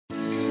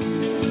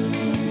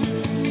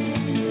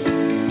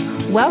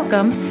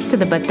Welcome to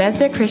the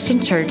Bethesda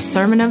Christian Church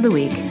Sermon of the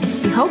Week.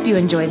 We hope you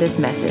enjoy this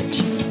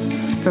message.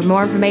 For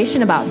more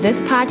information about this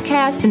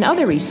podcast and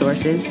other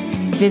resources,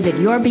 visit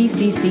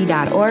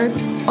yourbcc.org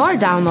or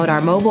download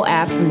our mobile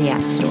app from the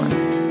App Store.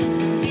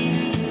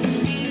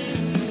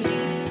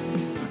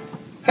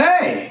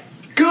 Hey,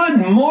 good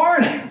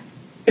morning.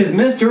 Is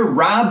Mr.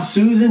 Rob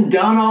Susan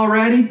done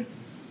already?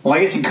 Well, I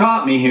guess he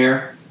caught me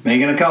here,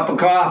 making a cup of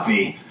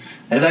coffee,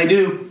 as I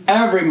do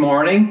every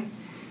morning.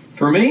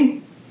 For me,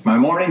 my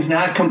morning's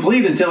not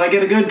complete until I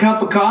get a good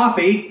cup of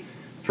coffee.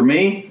 For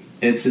me,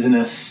 it's an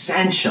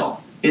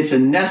essential. It's a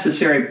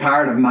necessary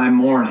part of my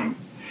morning.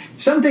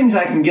 Some things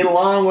I can get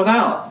along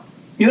without.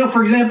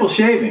 For example,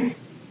 shaving.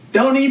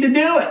 Don't need to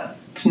do it.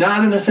 It's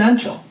not an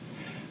essential.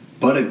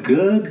 But a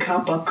good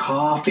cup of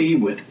coffee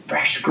with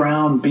fresh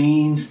ground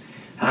beans,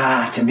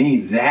 to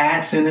me,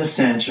 that's an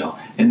essential.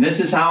 And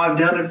this is how I've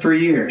done it for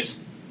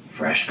years.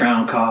 Fresh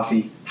ground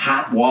coffee,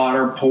 hot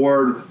water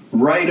poured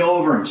right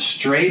over and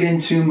straight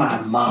into my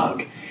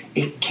mug.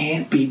 It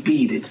can't be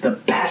beat. It's the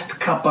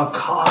best cup of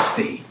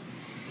coffee.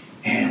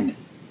 And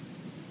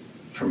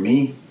for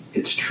me,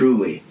 it's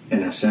truly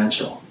an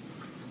essential.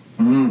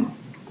 When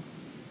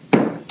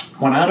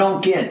I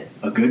don't get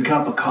a good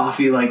cup of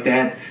coffee like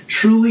that,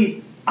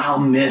 truly, I'll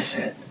miss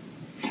it.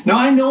 Now,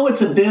 I know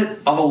it's a bit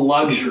of a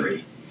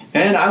luxury,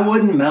 and I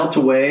wouldn't melt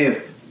away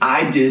if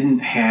I didn't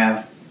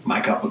have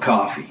my cup of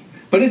coffee.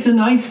 But it's a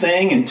nice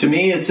thing, and to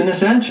me, it's an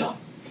essential.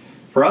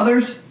 For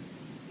others,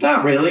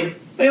 not really.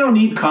 They don't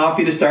need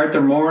coffee to start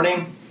their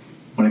morning.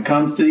 When it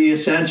comes to the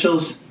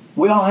essentials,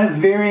 we all have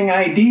varying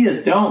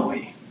ideas, don't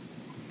we?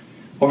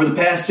 Over the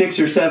past 6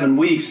 or 7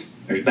 weeks,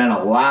 there's been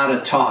a lot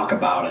of talk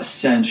about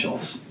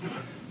essentials.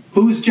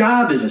 Whose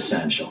job is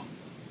essential?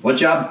 What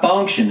job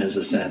function is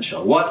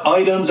essential? What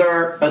items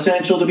are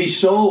essential to be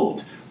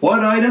sold?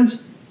 What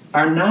items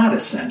are not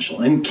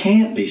essential and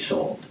can't be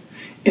sold?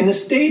 In the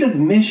state of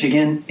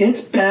Michigan, it's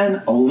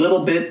been a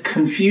little bit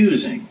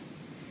confusing.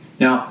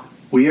 Now,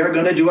 we are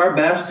going to do our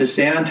best to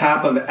stay on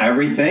top of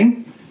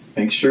everything,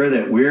 make sure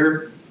that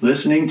we're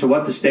listening to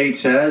what the state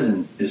says,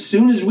 and as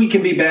soon as we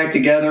can be back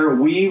together,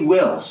 we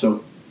will.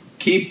 So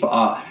keep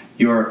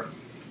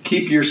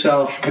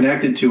yourself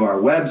connected to our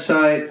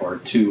website or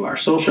to our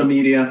social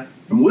media,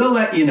 and we'll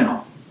let you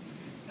know.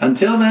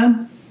 Until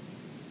then,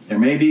 there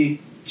may be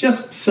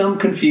just some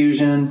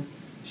confusion,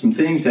 some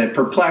things that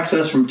perplex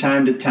us from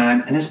time to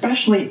time, and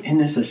especially in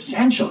this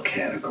essential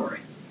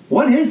category.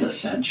 What is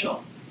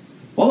essential?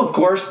 Well, of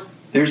course,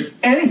 there's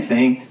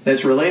anything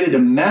that's related to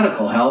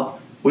medical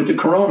help with the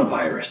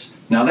coronavirus.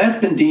 Now, that's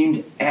been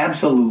deemed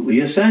absolutely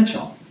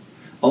essential,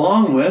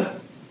 along with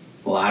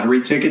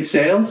lottery ticket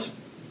sales,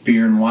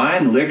 beer and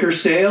wine, liquor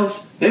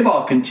sales. They've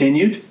all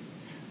continued.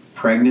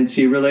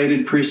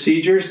 Pregnancy-related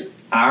procedures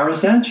are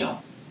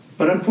essential.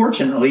 But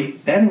unfortunately,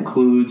 that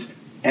includes,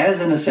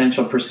 as an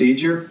essential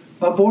procedure,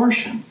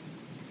 abortion.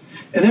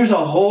 And there's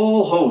a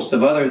whole host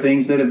of other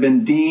things that have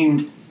been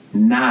deemed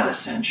not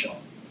essential.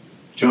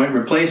 Joint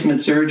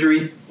replacement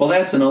surgery, well,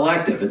 that's an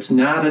elective. It's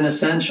not an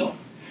essential.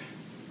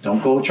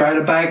 Don't go try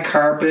to buy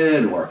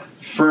carpet or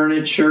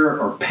furniture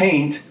or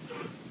paint.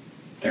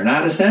 They're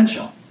not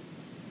essential.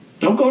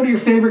 Don't go to your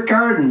favorite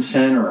garden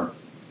center or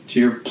to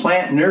your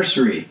plant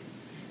nursery.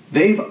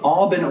 They've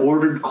all been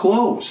ordered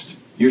closed.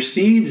 Your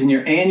seeds and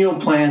your annual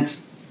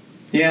plants,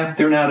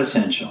 they're not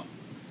essential.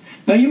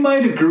 Now, you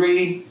might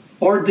agree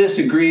or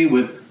disagree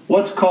with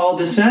what's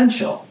called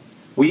essential.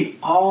 We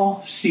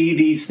all see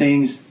these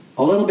things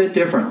a little bit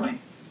differently.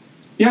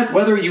 Yet,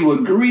 whether you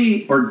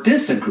agree or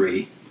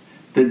disagree,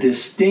 the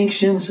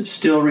distinctions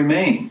still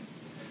remain.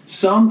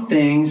 Some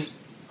things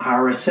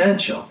are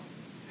essential.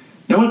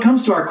 Now, when it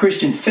comes to our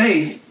Christian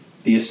faith,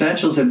 the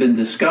essentials have been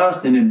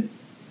discussed and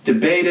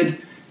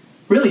debated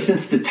really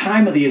since the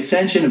time of the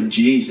ascension of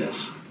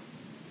Jesus.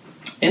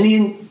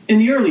 In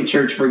the early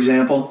church, for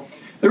example,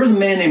 there was a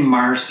man named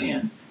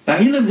Marcion. Now,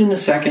 he lived in the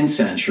 2nd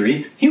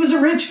century. He was a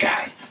rich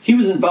guy. He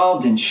was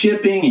involved in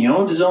shipping. He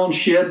owned his own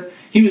ship.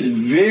 He was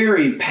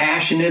very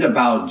passionate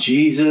about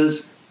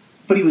Jesus,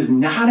 but he was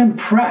not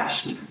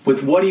impressed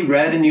with what he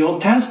read in the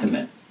Old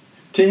Testament.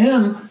 To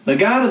him, the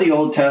God of the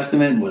Old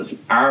Testament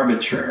was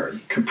arbitrary,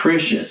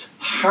 capricious,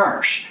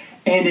 harsh,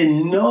 and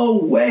in no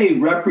way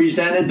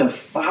represented the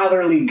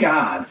fatherly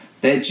God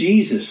that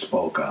Jesus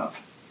spoke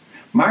of.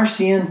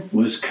 Marcion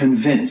was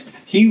convinced.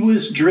 He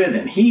was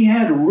driven. He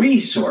had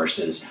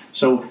resources.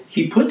 So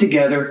he put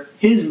together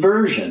his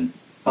version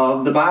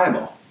of the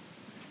Bible.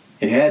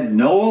 It had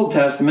no Old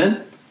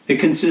Testament. It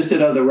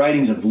consisted of the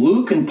writings of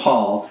Luke and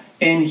Paul,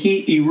 and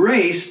he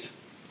erased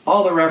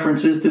all the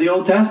references to the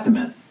Old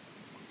Testament.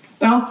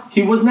 Now,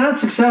 he was not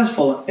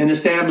successful in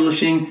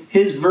establishing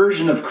his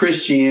version of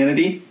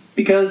Christianity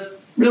because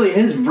really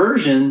his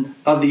version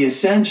of the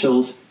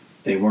essentials,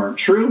 they weren't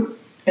true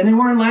and they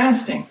weren't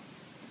lasting.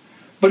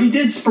 But he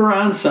did spur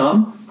on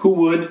some who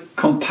would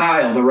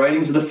compile the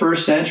writings of the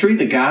 1st century,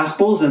 the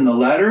Gospels and the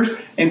letters,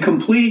 and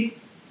complete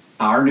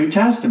our New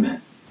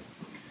Testament.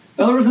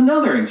 Now, there was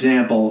another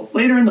example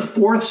later in the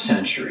 4th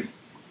century.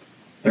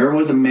 There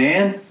was a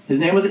man, his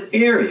name was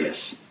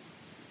Arius.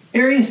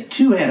 Arius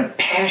too had a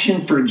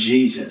passion for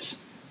Jesus,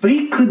 but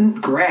he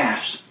couldn't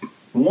grasp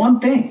one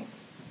thing.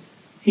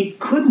 He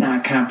could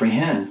not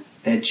comprehend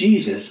that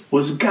Jesus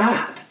was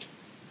God.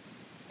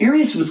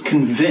 Arius was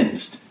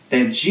convinced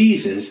that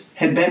Jesus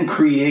had been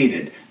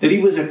created, that he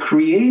was a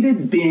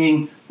created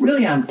being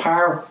really on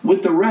par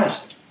with the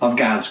rest of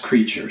God's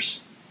creatures.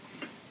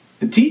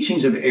 The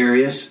teachings of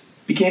Arius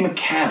became a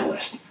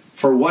catalyst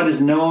for what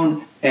is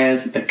known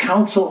as the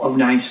Council of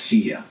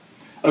Nicaea.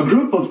 A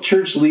group of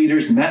church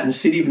leaders met in the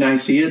city of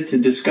Nicaea to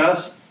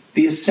discuss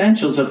the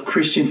essentials of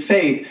Christian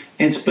faith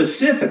and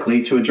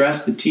specifically to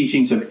address the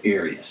teachings of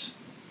Arius.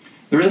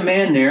 There was a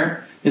man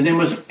there, his name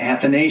was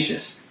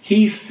Athanasius.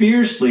 He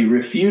fiercely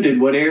refuted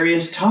what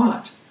Arius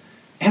taught.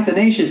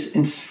 Athanasius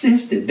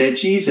insisted that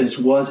Jesus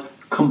was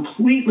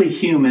completely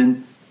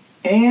human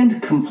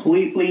and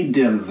completely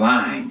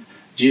divine.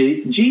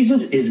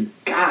 Jesus is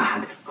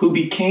God who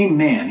became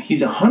man.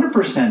 He's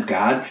 100%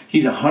 God.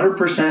 He's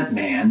 100%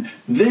 man.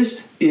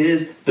 This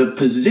is the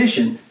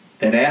position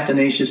that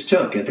Athanasius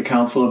took at the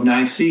Council of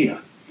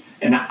Nicaea.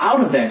 And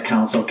out of that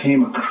council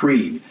came a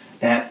creed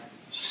that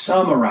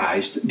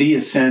summarized the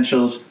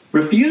essentials,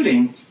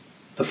 refuting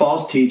the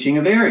false teaching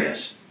of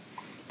Arius.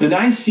 The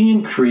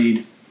Nicene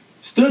Creed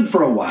stood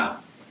for a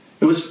while.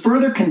 It was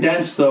further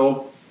condensed,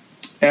 though,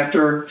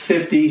 after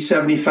 50,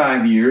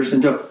 75 years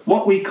into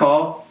what we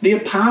call the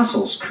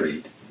Apostles'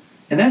 Creed.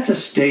 And that's a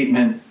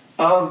statement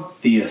of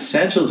the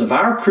essentials of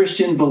our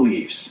Christian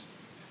beliefs.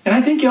 And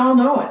I think you all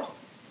know it.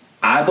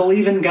 I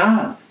believe in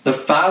God, the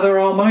Father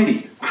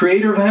Almighty,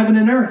 creator of heaven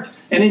and earth,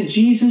 and in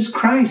Jesus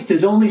Christ,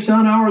 his only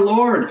Son, our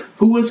Lord,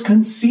 who was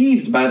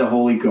conceived by the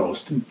Holy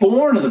Ghost,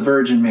 born of the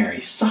Virgin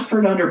Mary,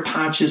 suffered under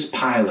Pontius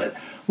Pilate,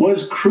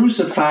 was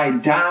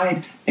crucified,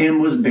 died, and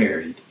was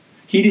buried.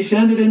 He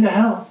descended into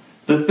hell.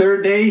 The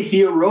third day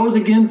he arose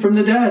again from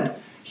the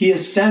dead. He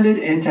ascended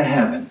into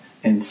heaven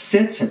and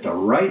sits at the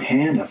right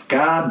hand of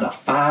God the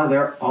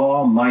Father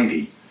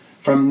Almighty.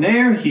 From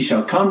there he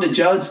shall come to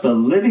judge the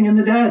living and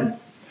the dead.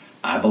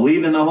 I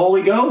believe in the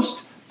Holy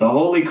Ghost, the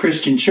Holy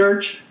Christian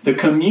Church, the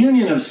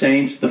communion of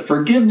saints, the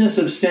forgiveness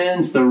of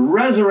sins, the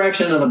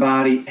resurrection of the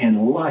body,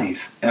 and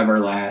life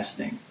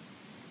everlasting.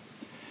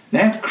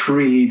 That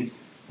creed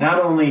not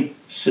only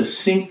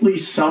succinctly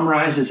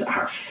summarizes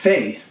our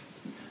faith,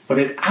 but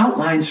it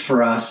outlines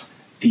for us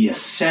the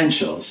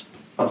essentials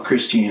of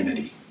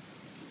Christianity.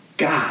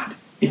 God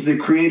is the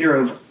creator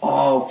of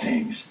all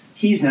things.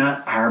 He's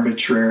not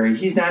arbitrary.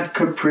 He's not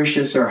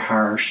capricious or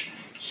harsh.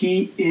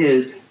 He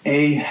is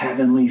a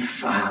heavenly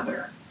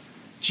Father.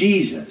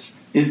 Jesus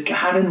is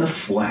God in the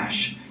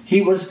flesh.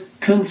 He was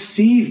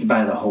conceived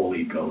by the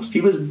Holy Ghost.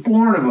 He was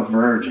born of a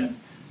virgin.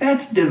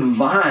 That's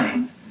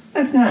divine.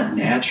 That's not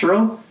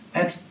natural.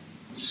 That's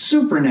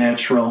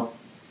supernatural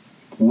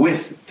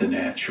with the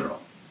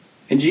natural.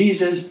 And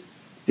Jesus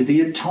is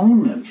the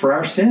atonement for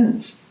our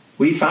sins.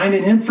 We find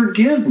in him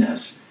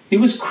forgiveness. He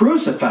was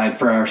crucified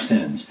for our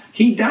sins.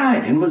 He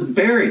died and was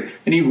buried,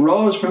 and he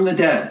rose from the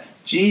dead.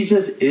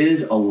 Jesus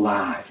is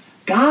alive.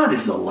 God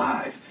is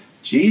alive.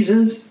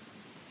 Jesus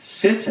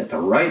sits at the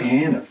right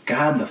hand of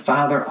God the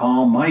Father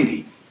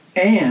Almighty,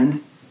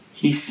 and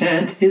he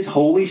sent his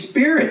Holy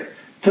Spirit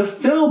to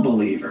fill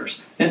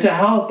believers and to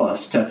help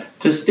us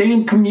to stay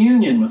in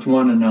communion with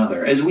one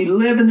another as we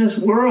live in this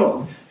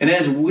world and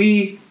as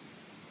we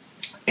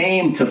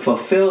aim to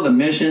fulfill the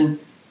mission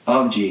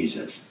of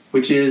Jesus,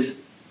 which is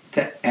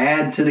to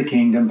add to the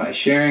kingdom by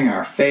sharing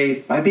our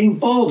faith, by being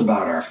bold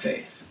about our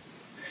faith.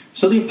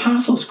 So the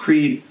Apostles'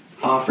 Creed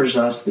offers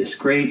us this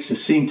great,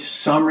 succinct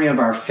summary of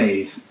our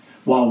faith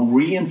while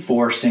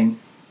reinforcing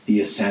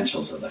the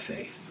essentials of the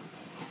faith.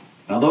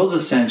 Now, those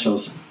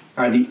essentials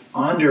are the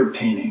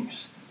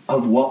underpinnings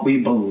of what we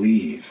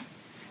believe.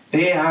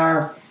 They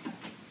are,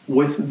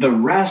 with the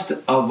rest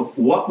of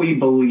what we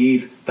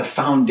believe, the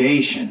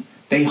foundation.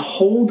 They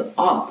hold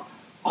up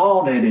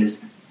all that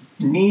is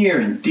near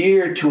and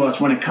dear to us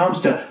when it comes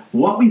to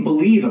what we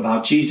believe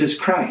about Jesus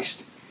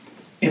Christ.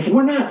 If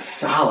we're not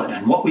solid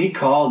on what we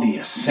call the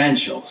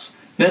essentials,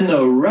 then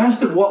the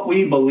rest of what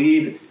we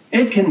believe,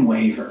 it can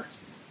waver.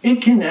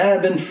 It can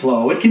ebb and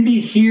flow. It can be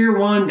here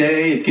one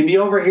day. It can be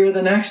over here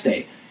the next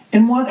day.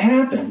 And what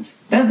happens?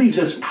 That leaves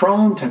us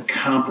prone to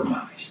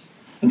compromise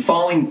and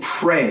falling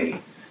prey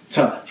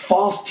to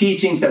false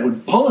teachings that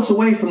would pull us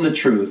away from the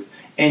truth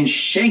and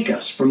shake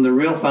us from the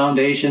real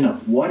foundation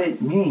of what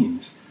it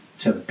means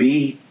to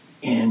be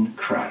in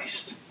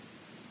Christ.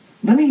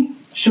 Let me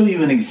show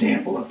you an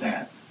example of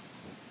that.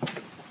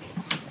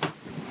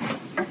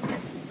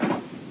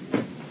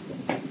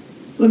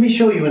 Let me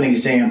show you an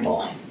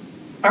example.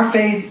 Our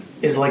faith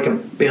is like a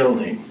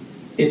building.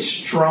 It's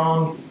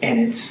strong and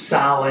it's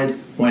solid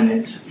when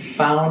it's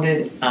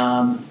founded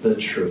on the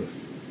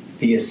truth.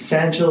 The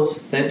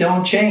essentials that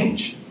don't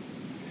change.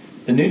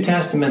 The New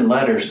Testament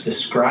letters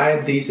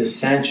describe these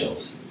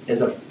essentials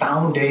as a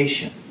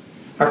foundation.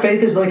 Our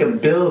faith is like a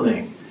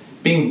building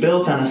being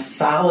built on a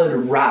solid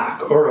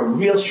rock or a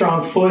real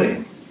strong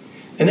footing.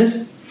 And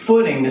this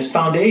footing, this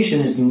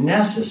foundation is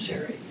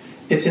necessary.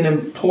 It's an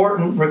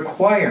important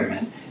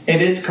requirement,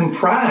 and it's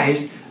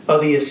comprised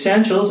of the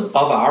essentials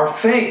of our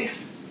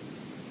faith.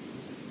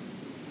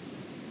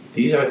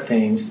 These are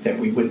things that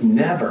we would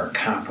never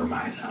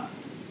compromise on.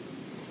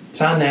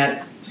 It's on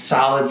that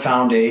solid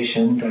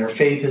foundation that our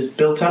faith is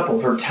built up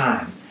over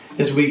time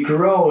as we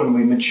grow and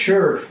we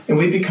mature and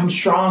we become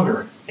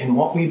stronger in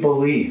what we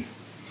believe.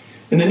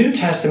 In the New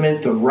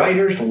Testament, the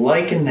writers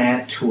liken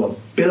that to a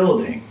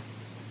building,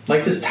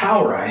 like this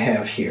tower I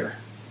have here.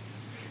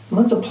 And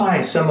let's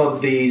apply some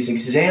of these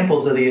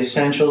examples of the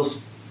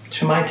essentials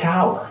to my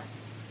tower.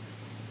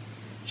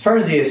 As far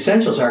as the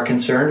essentials are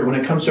concerned, when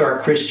it comes to our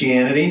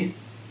Christianity,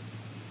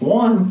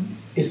 one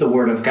is the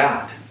Word of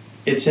God.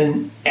 It's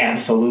an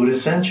absolute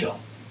essential.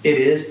 It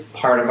is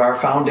part of our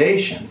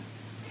foundation.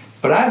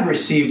 But I've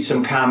received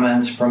some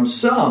comments from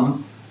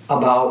some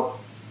about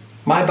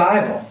my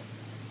Bible.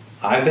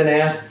 I've been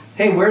asked,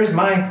 hey, where's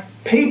my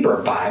paper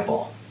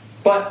Bible?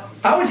 But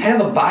I always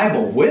have a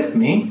Bible with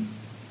me,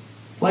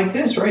 like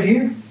this right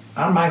here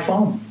on my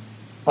phone,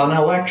 an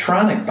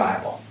electronic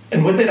Bible.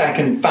 And with it I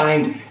can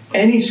find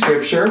any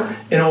scripture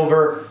in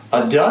over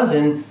a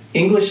dozen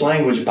English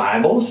language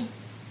Bibles.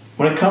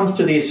 When it comes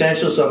to the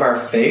essentials of our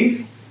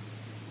faith,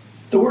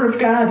 the Word of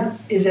God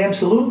is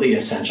absolutely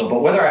essential.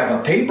 But whether I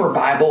have a paper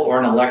Bible or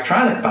an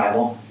electronic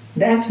Bible,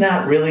 that's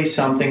not really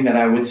something that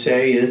I would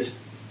say is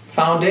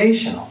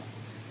foundational.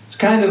 It's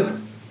kind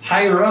of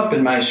higher up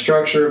in my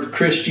structure of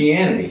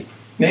Christianity,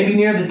 maybe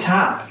near the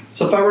top.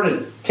 So if I were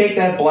to take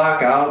that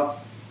block out,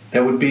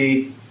 that would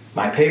be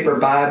my paper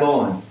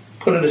Bible, and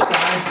put it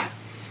aside,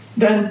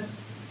 then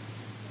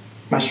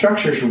my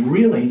structure is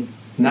really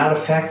not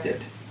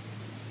affected.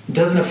 It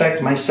doesn't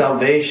affect my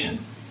salvation.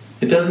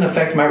 It doesn't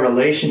affect my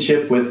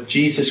relationship with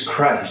Jesus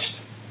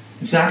Christ.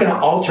 It's not going to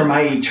alter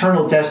my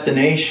eternal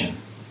destination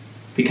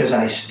because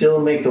I still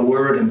make the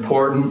Word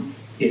important,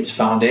 it's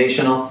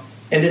foundational,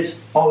 and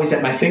it's always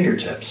at my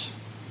fingertips.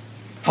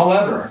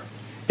 However,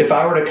 if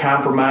I were to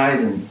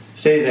compromise and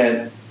say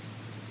that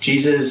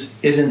Jesus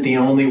isn't the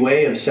only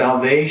way of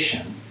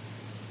salvation,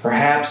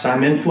 perhaps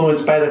I'm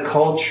influenced by the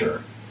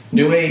culture,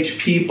 New Age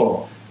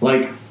people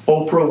like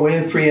Oprah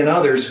Winfrey and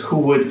others who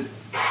would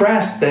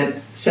press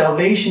that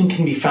salvation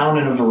can be found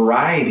in a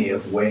variety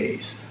of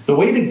ways. The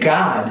way to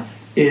God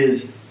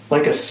is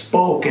like a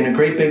spoke in a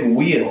great big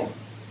wheel,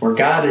 where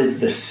God is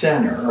the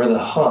center or the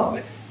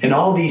hub, and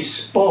all these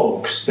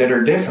spokes that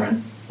are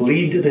different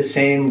lead to the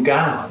same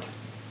God.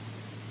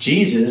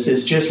 Jesus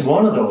is just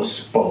one of those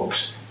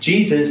spokes.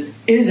 Jesus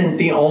isn't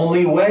the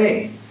only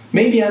way.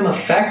 Maybe I'm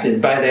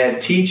affected by that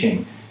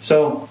teaching,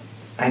 so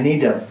I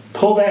need to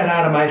pull that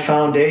out of my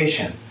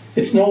foundation.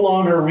 It's no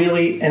longer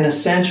really an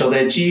essential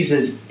that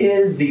Jesus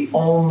is the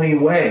only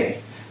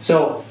way.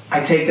 So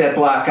I take that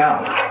block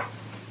out,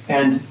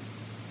 and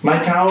my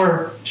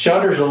tower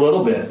shudders a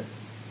little bit.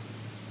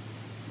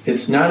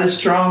 It's not as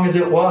strong as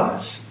it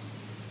was.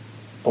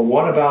 But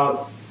what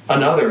about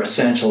another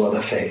essential of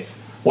the faith?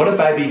 What if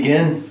I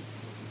begin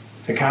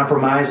to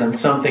compromise on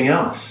something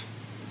else?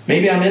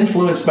 Maybe I'm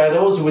influenced by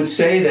those who would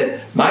say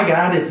that my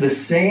God is the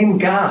same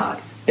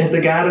God as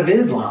the God of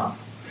Islam.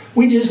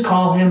 We just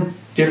call him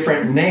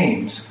different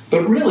names,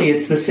 but really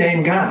it's the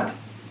same God.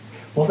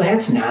 Well,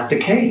 that's not the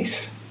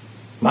case.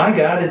 My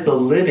God is the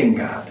living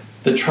God,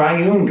 the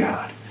triune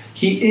God.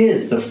 He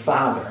is the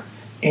Father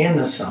and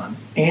the Son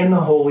and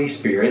the Holy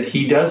Spirit.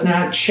 He does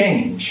not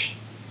change.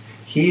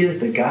 He is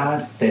the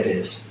God that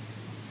is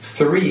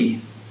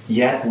three,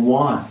 yet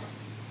one.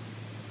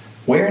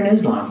 Where in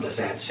Islam does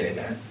that say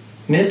that?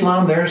 In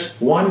Islam, there's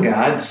one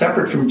God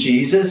separate from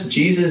Jesus.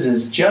 Jesus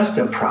is just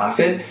a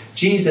prophet.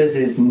 Jesus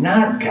is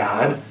not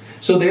God.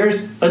 So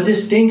there's a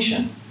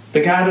distinction.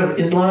 The God of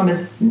Islam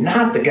is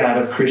not the God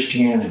of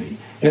Christianity.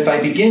 And if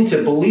I begin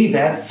to believe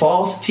that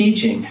false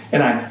teaching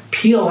and I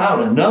peel out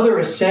another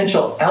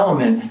essential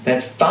element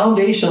that's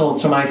foundational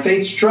to my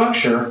faith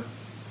structure,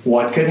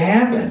 what could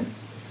happen?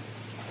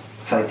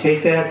 If I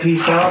take that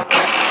piece out,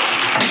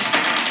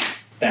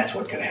 that's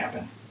what could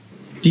happen.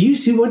 Do you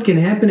see what can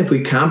happen if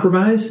we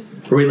compromise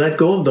or we let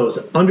go of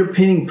those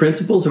underpinning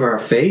principles of our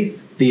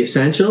faith, the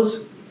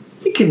essentials?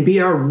 It can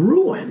be our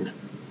ruin,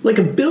 like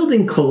a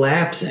building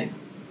collapsing.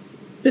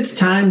 It's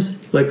times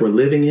like we're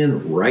living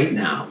in right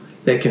now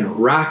that can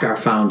rock our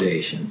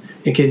foundation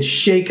and can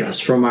shake us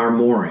from our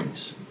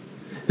moorings.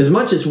 As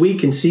much as we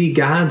can see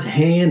God's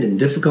hand in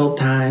difficult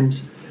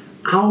times,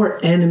 our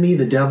enemy,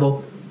 the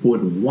devil,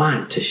 would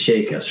want to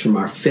shake us from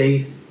our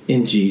faith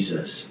in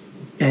Jesus.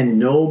 And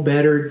no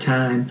better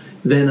time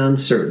than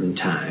uncertain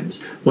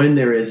times, when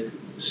there is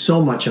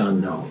so much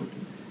unknown.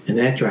 And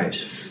that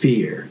drives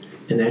fear,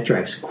 and that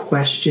drives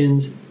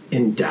questions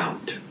and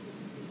doubt.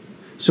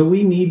 So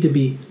we need to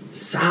be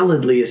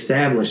solidly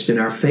established in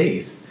our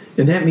faith.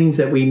 And that means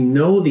that we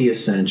know the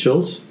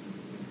essentials,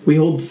 we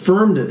hold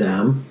firm to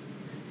them,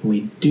 and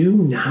we do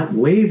not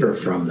waver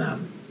from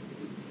them.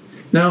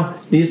 Now,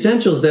 the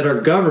essentials that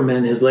our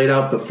government has laid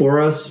out before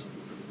us,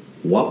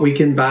 what we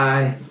can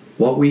buy,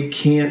 what we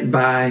can't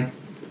buy,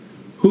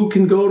 who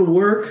can go to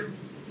work,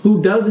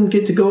 who doesn't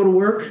get to go to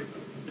work,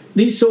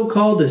 these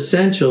so-called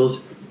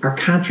essentials are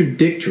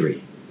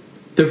contradictory.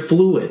 They're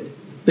fluid.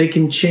 They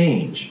can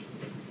change.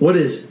 What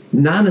is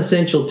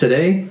non-essential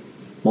today,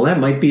 well,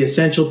 that might be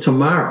essential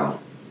tomorrow.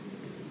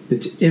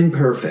 It's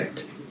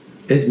imperfect,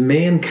 as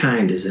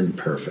mankind is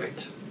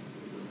imperfect.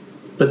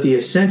 But the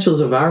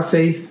essentials of our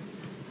faith,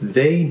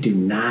 they do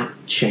not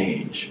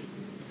change.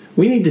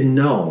 We need to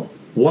know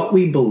what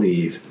we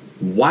believe,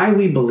 why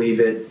we believe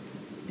it,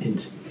 and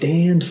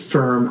stand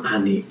firm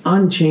on the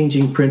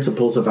unchanging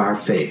principles of our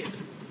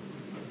faith.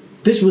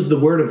 This was the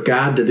word of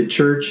God to the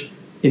church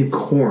in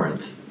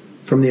Corinth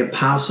from the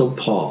Apostle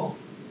Paul.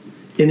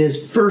 In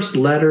his first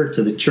letter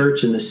to the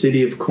church in the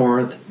city of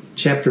Corinth,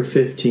 chapter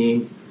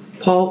 15,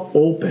 Paul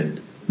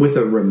opened with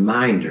a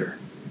reminder.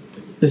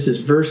 This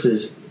is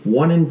verses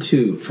 1 and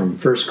 2 from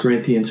 1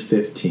 Corinthians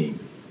 15.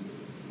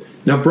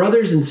 Now,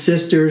 brothers and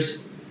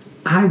sisters,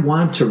 I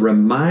want to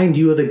remind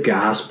you of the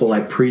gospel I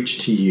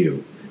preached to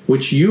you,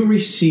 which you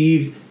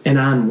received and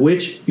on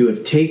which you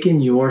have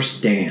taken your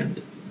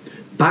stand.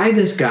 By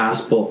this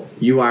gospel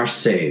you are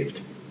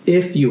saved,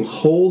 if you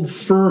hold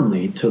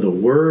firmly to the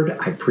word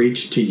I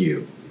preached to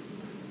you.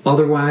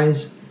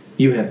 Otherwise,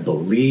 you have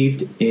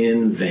believed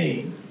in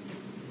vain.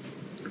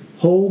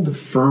 Hold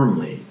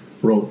firmly,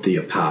 wrote the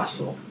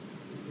apostle.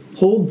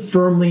 Hold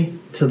firmly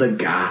to the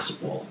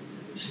gospel.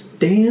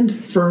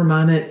 Stand firm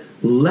on it,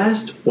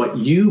 lest what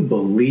you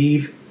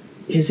believe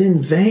is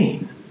in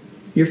vain.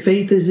 Your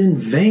faith is in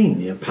vain,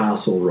 the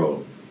apostle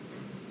wrote.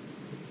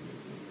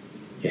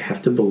 You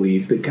have to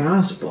believe the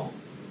gospel.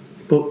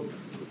 But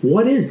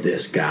what is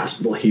this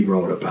gospel he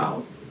wrote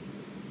about?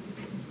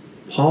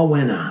 Paul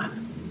went on.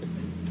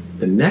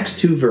 The next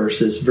two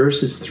verses,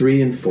 verses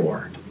 3 and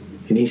 4,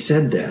 and he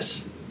said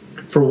this,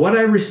 For what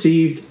I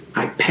received,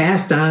 I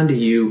passed on to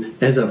you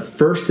as of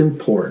first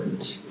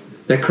importance,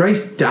 that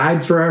Christ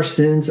died for our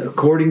sins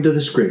according to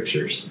the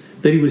Scriptures,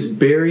 that he was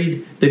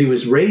buried, that he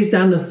was raised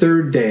on the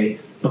third day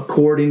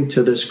according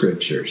to the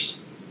Scriptures.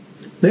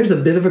 There's a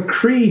bit of a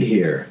creed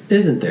here,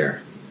 isn't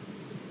there?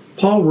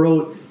 Paul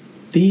wrote,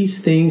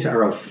 these things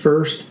are of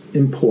first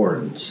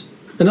importance.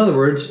 In other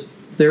words,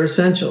 they're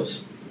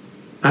essentials.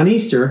 On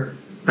Easter,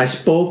 I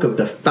spoke of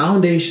the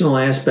foundational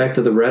aspect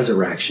of the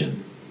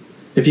resurrection.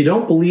 If you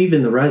don't believe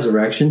in the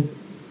resurrection,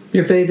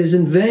 your faith is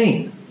in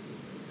vain.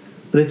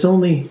 But it's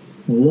only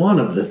one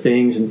of the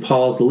things in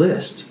Paul's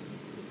list.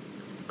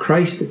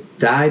 Christ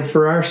died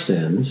for our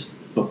sins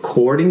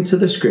according to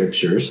the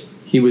Scriptures.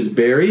 He was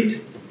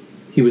buried.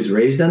 He was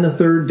raised on the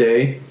third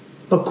day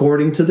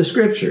according to the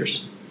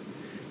Scriptures.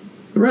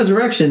 The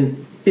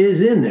resurrection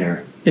is in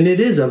there, and it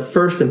is of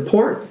first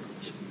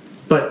importance.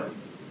 But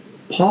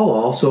Paul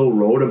also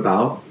wrote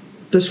about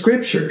the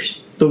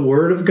Scriptures, the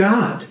Word of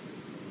God,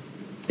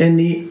 and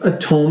the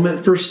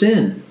atonement for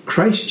sin.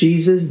 Christ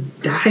Jesus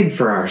died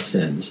for our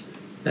sins.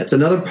 That's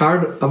another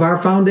part of our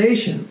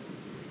foundation.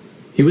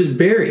 He was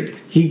buried.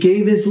 He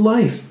gave his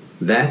life.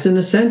 That's an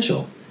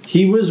essential.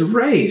 He was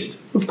raised.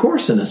 Of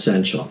course, an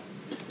essential.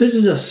 This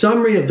is a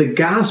summary of the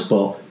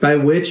gospel by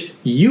which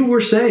you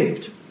were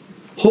saved.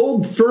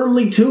 Hold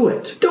firmly to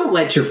it. Don't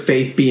let your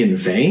faith be in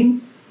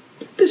vain.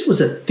 This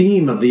was a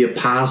theme of the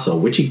apostle,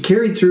 which he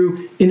carried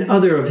through in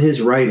other of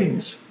his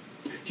writings.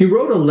 He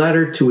wrote a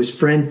letter to his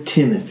friend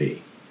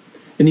Timothy.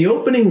 In the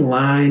opening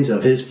lines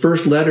of his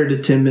first letter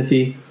to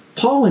Timothy,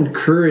 Paul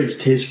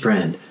encouraged his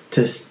friend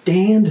to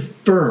stand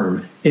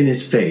firm in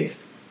his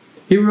faith.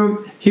 He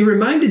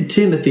reminded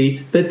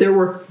Timothy that there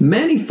were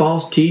many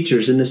false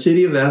teachers in the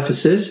city of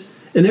Ephesus,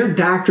 and their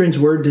doctrines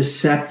were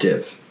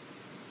deceptive.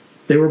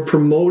 They were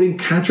promoting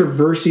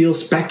controversial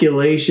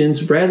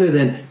speculations rather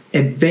than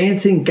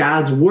advancing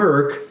God's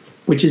work,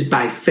 which is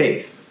by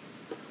faith.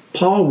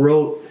 Paul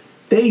wrote,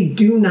 they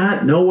do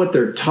not know what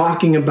they're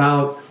talking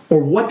about or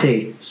what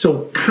they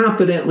so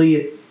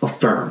confidently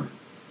affirm.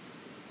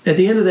 At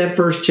the end of that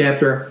first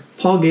chapter,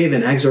 Paul gave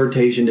an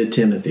exhortation to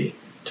Timothy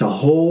to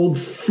hold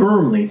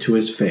firmly to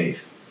his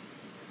faith.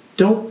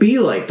 Don't be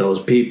like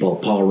those people,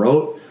 Paul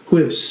wrote, who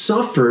have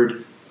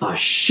suffered a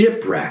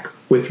shipwreck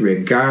with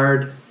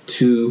regard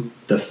to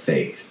the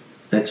faith.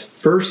 That's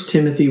 1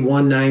 Timothy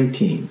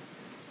 1:19,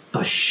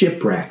 a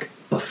shipwreck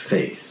of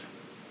faith.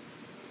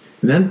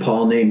 And then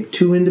Paul named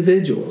two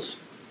individuals,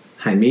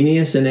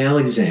 Hymenaeus and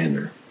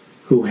Alexander,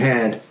 who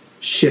had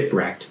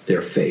shipwrecked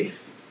their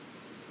faith.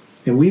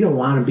 And we don't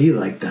want to be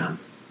like them.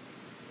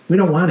 We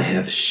don't want to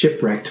have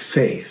shipwrecked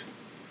faith.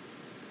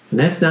 And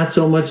that's not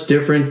so much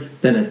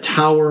different than a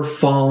tower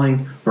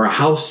falling or a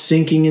house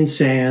sinking in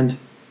sand.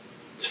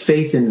 It's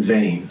faith in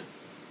vain.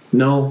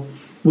 No,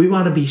 we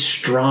want to be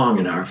strong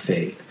in our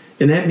faith.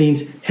 And that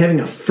means having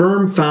a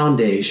firm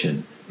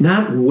foundation,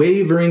 not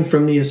wavering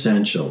from the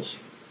essentials.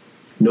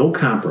 No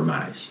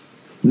compromise.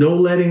 No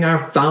letting our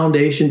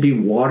foundation be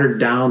watered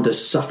down to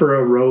suffer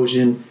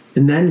erosion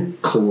and then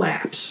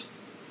collapse.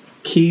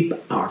 Keep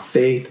our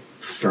faith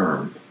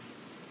firm.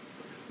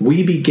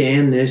 We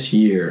began this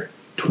year,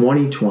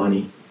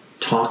 2020,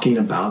 talking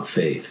about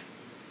faith.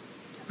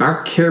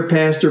 Our care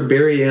pastor,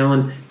 Barry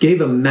Allen,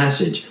 gave a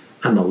message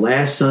on the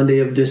last Sunday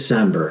of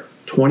December,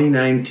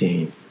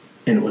 2019,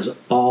 and it was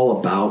all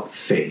about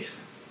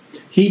faith.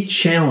 He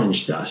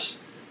challenged us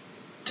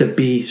to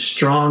be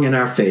strong in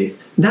our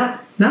faith,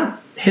 not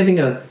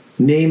having a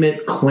name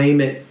it, claim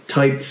it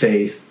type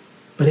faith,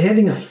 but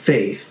having a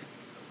faith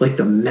like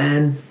the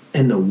men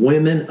and the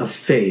women of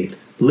faith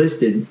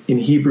listed in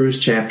Hebrews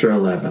chapter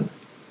 11.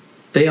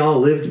 They all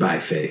lived by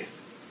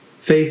faith.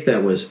 Faith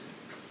that was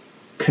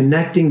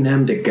connecting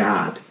them to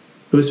God.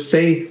 It was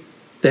faith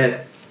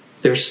that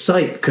their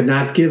sight could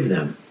not give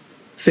them.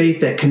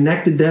 Faith that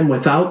connected them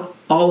without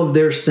all of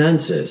their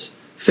senses.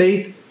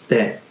 Faith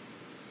that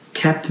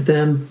kept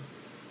them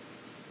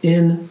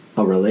in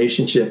a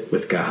relationship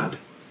with God.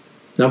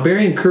 Now,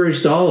 Barry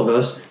encouraged all of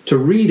us to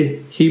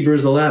read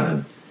Hebrews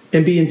 11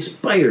 and be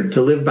inspired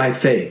to live by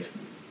faith.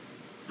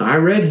 I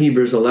read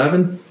Hebrews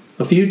 11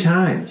 a few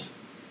times,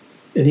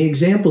 and the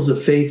examples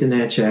of faith in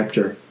that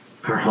chapter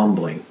are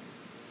humbling.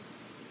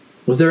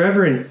 Was there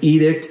ever an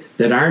edict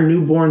that our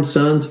newborn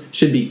sons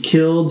should be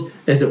killed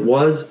as it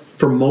was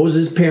for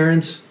Moses'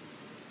 parents?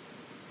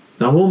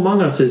 Now, who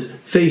among us has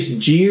faced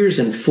jeers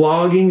and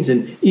floggings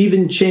and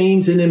even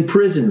chains and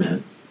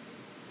imprisonment?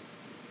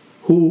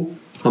 Who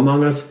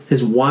among us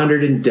has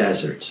wandered in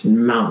deserts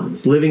and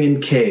mountains, living in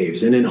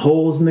caves and in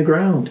holes in the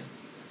ground,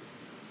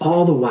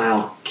 all the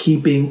while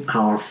keeping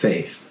our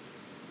faith?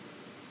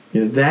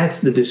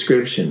 That's the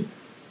description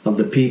of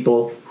the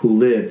people who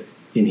lived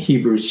in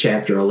Hebrews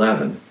chapter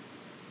 11.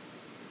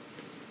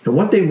 And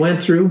what they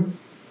went through,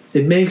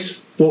 it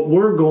makes what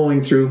we're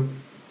going through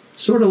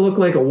sort of look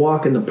like a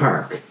walk in the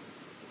park.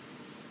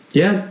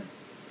 Yet,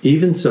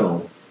 even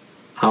so,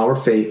 our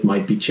faith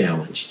might be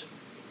challenged.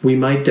 We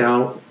might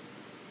doubt.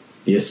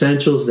 The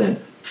essentials that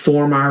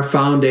form our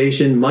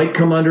foundation might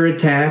come under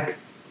attack.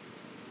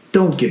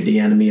 Don't give the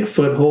enemy a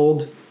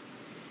foothold.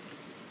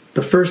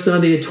 The first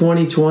Sunday of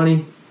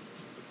 2020,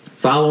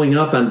 following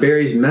up on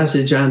Barry's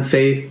message on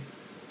faith,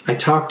 I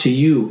talked to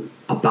you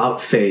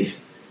about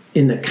faith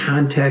in the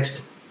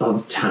context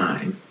of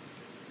time.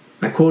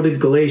 I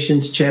quoted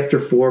Galatians chapter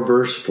 4,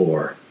 verse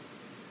 4.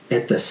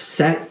 At the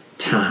set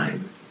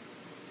time,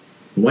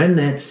 when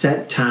that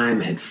set time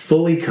had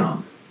fully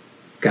come,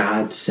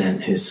 God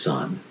sent his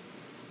Son.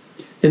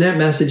 In that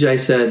message, I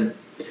said,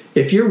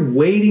 if you're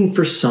waiting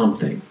for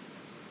something,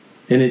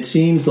 and it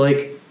seems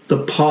like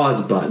the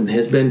pause button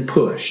has been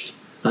pushed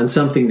on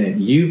something that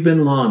you've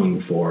been longing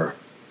for,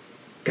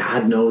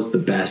 God knows the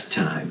best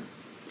time,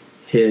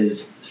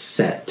 his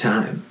set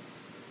time.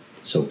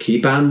 So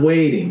keep on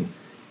waiting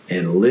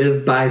and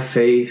live by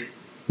faith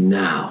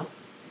now,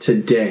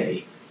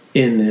 today,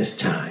 in this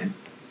time.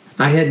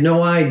 I had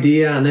no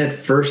idea on that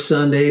first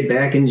Sunday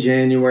back in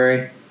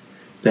January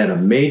that a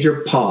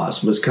major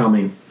pause was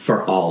coming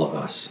for all of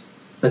us,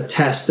 a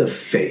test of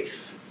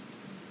faith.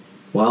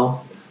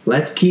 Well,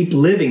 let's keep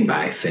living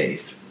by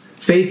faith.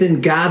 Faith in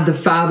God the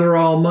Father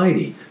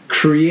Almighty,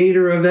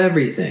 creator of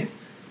everything,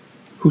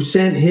 who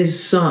sent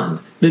his Son,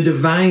 the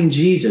divine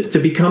Jesus, to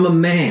become a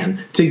man,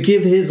 to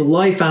give his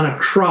life on a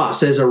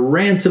cross as a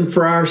ransom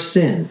for our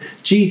sin.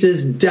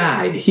 Jesus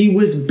died, he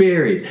was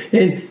buried,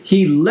 and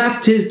he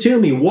left his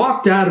tomb. He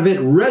walked out of it,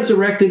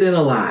 resurrected and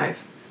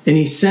alive. And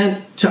he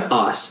sent to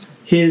us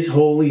his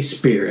Holy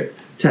Spirit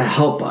to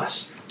help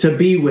us, to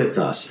be with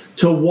us,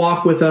 to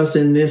walk with us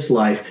in this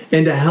life,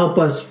 and to help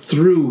us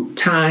through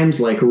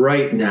times like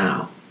right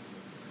now.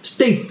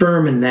 Stay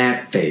firm in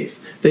that faith,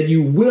 that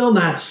you will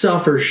not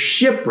suffer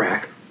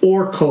shipwreck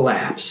or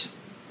collapse.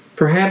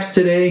 Perhaps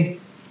today,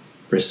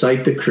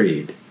 recite the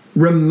creed.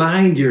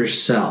 Remind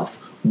yourself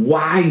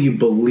why you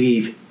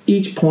believe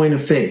each point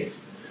of faith.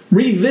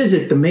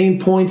 Revisit the main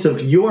points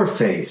of your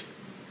faith,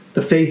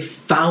 the faith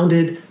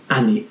founded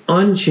on the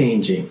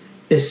unchanging,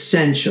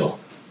 essential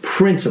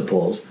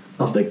principles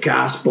of the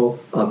gospel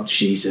of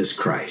Jesus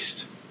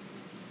Christ.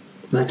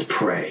 Let's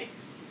pray.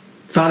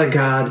 Father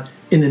God,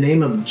 in the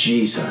name of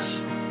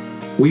Jesus,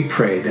 we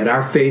pray that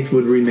our faith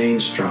would remain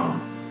strong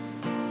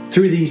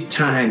through these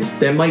times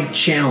that might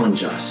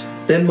challenge us,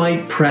 that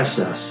might press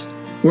us,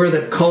 where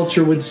the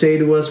culture would say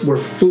to us, we're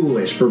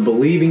foolish for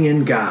believing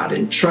in God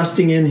and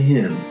trusting in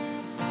him.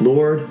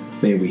 Lord,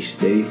 may we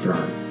stay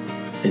firm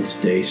and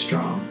stay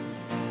strong.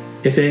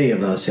 If any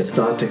of us have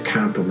thought to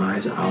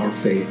compromise our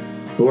faith,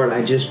 Lord,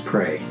 I just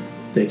pray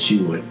that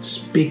you would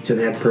speak to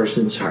that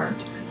person's heart,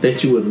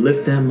 that you would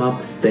lift them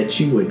up, that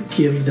you would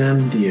give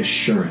them the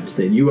assurance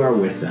that you are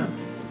with them.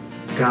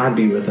 God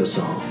be with us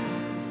all.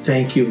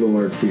 Thank you,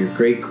 Lord, for your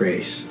great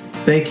grace.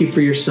 Thank you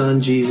for your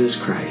Son, Jesus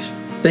Christ.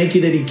 Thank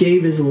you that he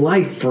gave his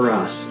life for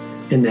us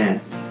and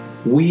that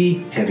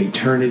we have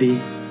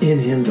eternity in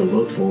him to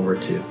look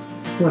forward to.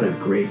 What a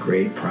great,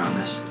 great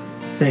promise.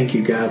 Thank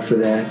you, God, for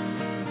that.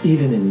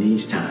 Even in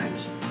these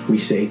times, we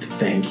say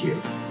thank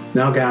you.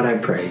 Now, God, I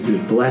pray you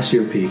would bless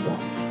your people.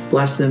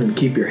 Bless them and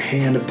keep your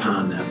hand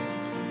upon them.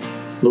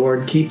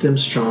 Lord, keep them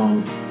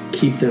strong.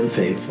 Keep them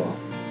faithful.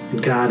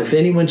 And God, if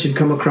anyone should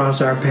come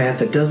across our path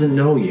that doesn't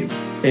know you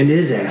and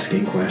is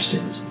asking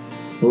questions,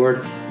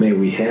 Lord, may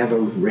we have a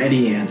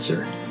ready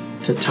answer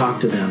to talk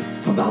to them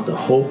about the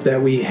hope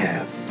that we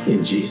have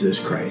in Jesus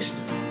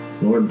Christ.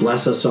 Lord,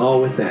 bless us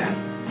all with that.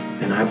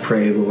 And I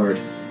pray, Lord,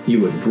 you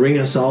would bring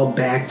us all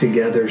back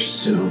together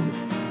soon.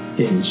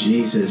 In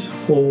Jesus'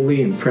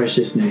 holy and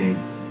precious name,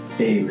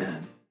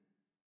 amen.